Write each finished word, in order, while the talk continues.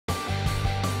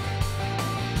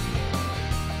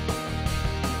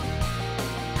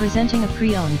Presenting a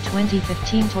pre-owned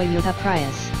 2015 Toyota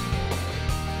Prius.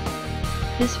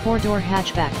 This four-door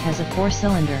hatchback has a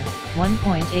four-cylinder,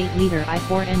 1.8-liter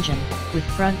i4 engine, with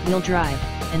front-wheel drive,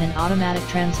 and an automatic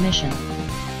transmission.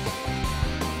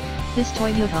 This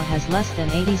Toyota has less than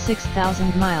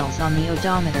 86,000 miles on the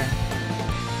odometer.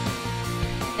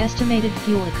 Estimated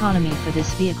fuel economy for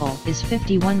this vehicle is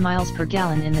 51 miles per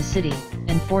gallon in the city,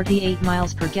 and 48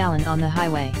 miles per gallon on the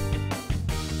highway.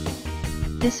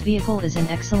 This vehicle is in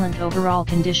excellent overall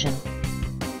condition.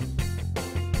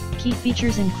 Key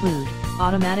features include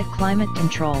automatic climate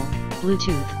control,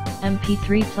 Bluetooth,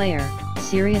 MP3 player,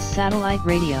 Sirius satellite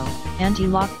radio,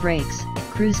 anti-lock brakes,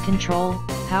 cruise control,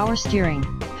 power steering,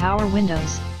 power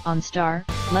windows, OnStar,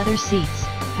 leather seats,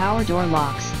 power door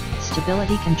locks,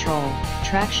 stability control,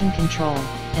 traction control,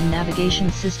 and navigation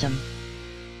system.